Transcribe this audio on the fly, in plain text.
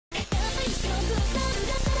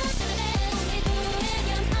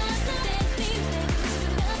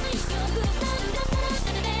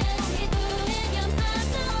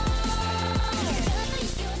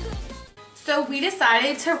So we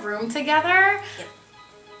decided to room together. Yep.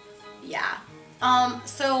 Yeah.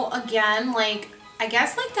 So again, like, I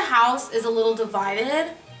guess like the house is a little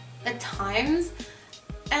divided at times.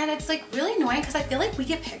 And it's like really annoying because I feel like we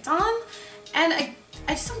get picked on. And I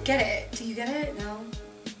just don't get it. Do you get it? No?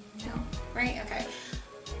 No? Right? Okay.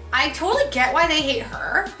 I totally get why they hate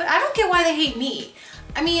her, but I don't get why they hate me.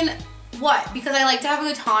 I mean, what? Because I like to have a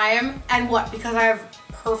good time? And what? Because I have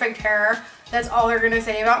perfect hair? That's all they're gonna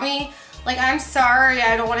say about me? Like, I'm sorry,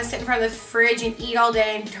 I don't want to sit in front of the fridge and eat all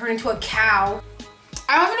day and turn into a cow.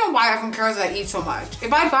 I don't even know why everyone cares that I eat so much.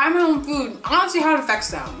 If I buy my own food, I don't see how it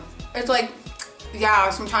affects them. It's like,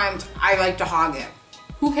 yeah, sometimes I like to hog it.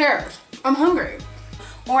 Who cares? I'm hungry.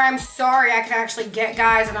 Or I'm sorry, I can actually get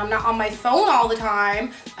guys and I'm not on my phone all the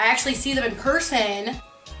time. I actually see them in person.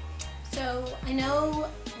 So, I know,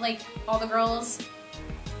 like, all the girls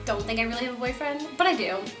don't think I really have a boyfriend, but I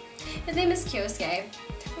do. His name is Kyosuke.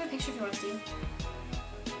 I have a picture if you want to see.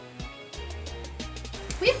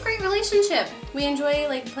 We have a great relationship. We enjoy,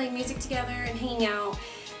 like, playing music together and hanging out.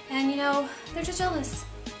 And, you know, they're just jealous.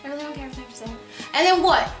 I really don't care what they have to say. And then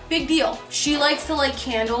what? Big deal. She likes to light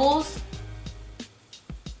candles.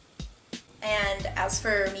 And as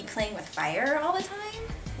for me playing with fire all the time,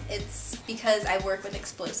 it's because I work with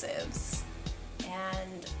explosives.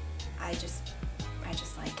 And I just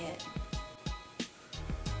like it.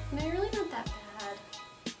 No, you're really not that bad.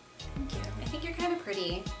 Thank you. I think you're kind of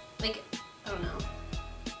pretty. Like, I don't know.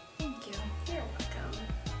 Thank you. You're welcome.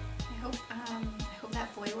 I hope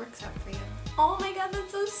that boy works out for you. Oh my god,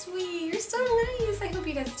 that's so sweet. You're so nice. I hope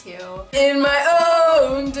he does too. In my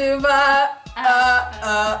own devices,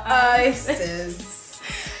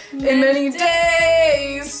 and many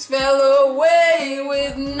days fell away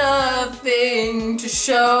with nothing to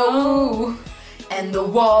show. And the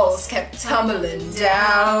walls kept tumbling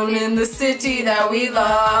down in the city that we loved.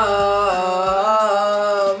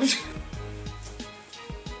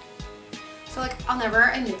 So like, I'll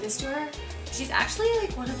never admit this to her. She's actually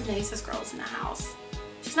like one of the nicest girls in the house.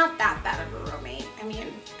 She's not that bad of a roommate. I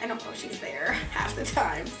mean, I don't know if she's there half the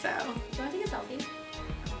time, so. Do you want to take a selfie?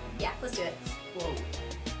 Yeah, let's do it. Whoa.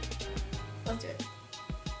 Let's do it.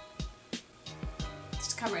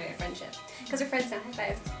 Just come right at friendship. Because we're friends now. High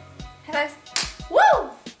fives. High fives.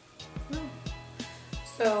 Woo!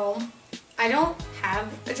 So, I don't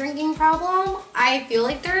have a drinking problem. I feel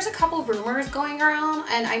like there's a couple rumors going around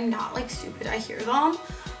and I'm not like stupid, I hear them.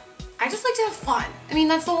 I just like to have fun. I mean,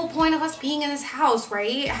 that's the whole point of us being in this house,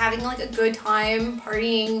 right? Having like a good time,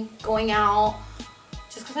 partying, going out.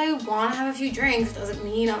 Just because I want to have a few drinks doesn't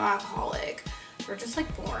mean I'm alcoholic. They're just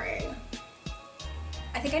like boring.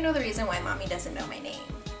 I think I know the reason why Mommy doesn't know my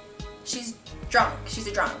name. She's drunk. She's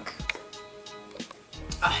a drunk.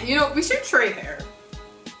 You know, we should trade hair.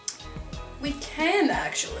 We can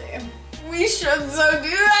actually. We should so do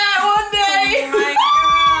that one day. Oh my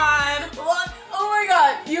god. What? Oh my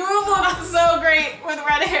god, you will look so great with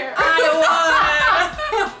red hair. I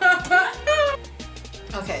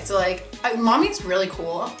would. Okay, so like, Mommy's really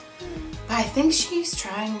cool, but I think she's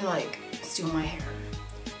trying to like steal my hair.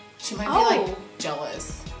 She might be like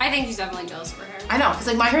jealous. I think she's definitely jealous of her hair. I know, because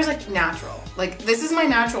like my hair's like natural. Like this is my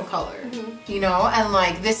natural color, you know, and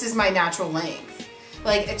like this is my natural length.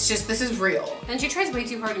 Like it's just, this is real. And she tries way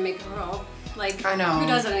too hard to make a curl. Like, I know. Who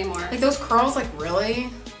does it anymore? Like those curls, like really? I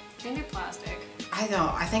think they're plastic. I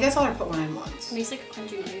know. I think I saw her put one in once. It makes like a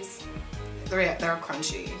crunchy noise. They're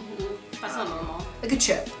crunchy. That's not normal. Like a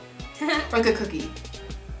chip. Or like a cookie.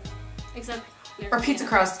 Except. Or pizza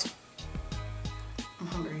crust. I'm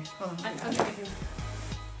hungry. Hold on. Okay.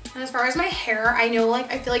 And as far as my hair, I know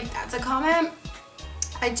like, I feel like that's a comment.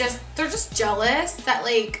 They're just jealous that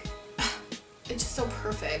like, it's just so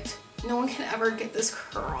perfect. No one can ever get this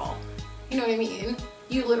curl. You know what I mean?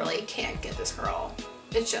 You literally can't get this curl.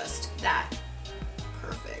 It's just that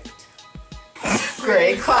perfect.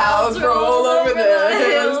 Gray clouds roll over the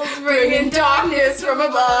hills, bringing darkness from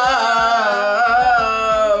above.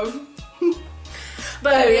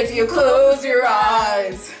 But if you close your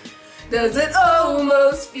eyes, does it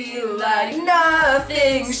almost feel like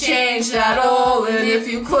nothing's changed at all? And if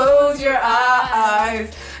you close your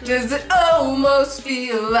eyes, does it almost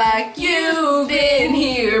feel like you've been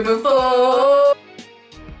here before?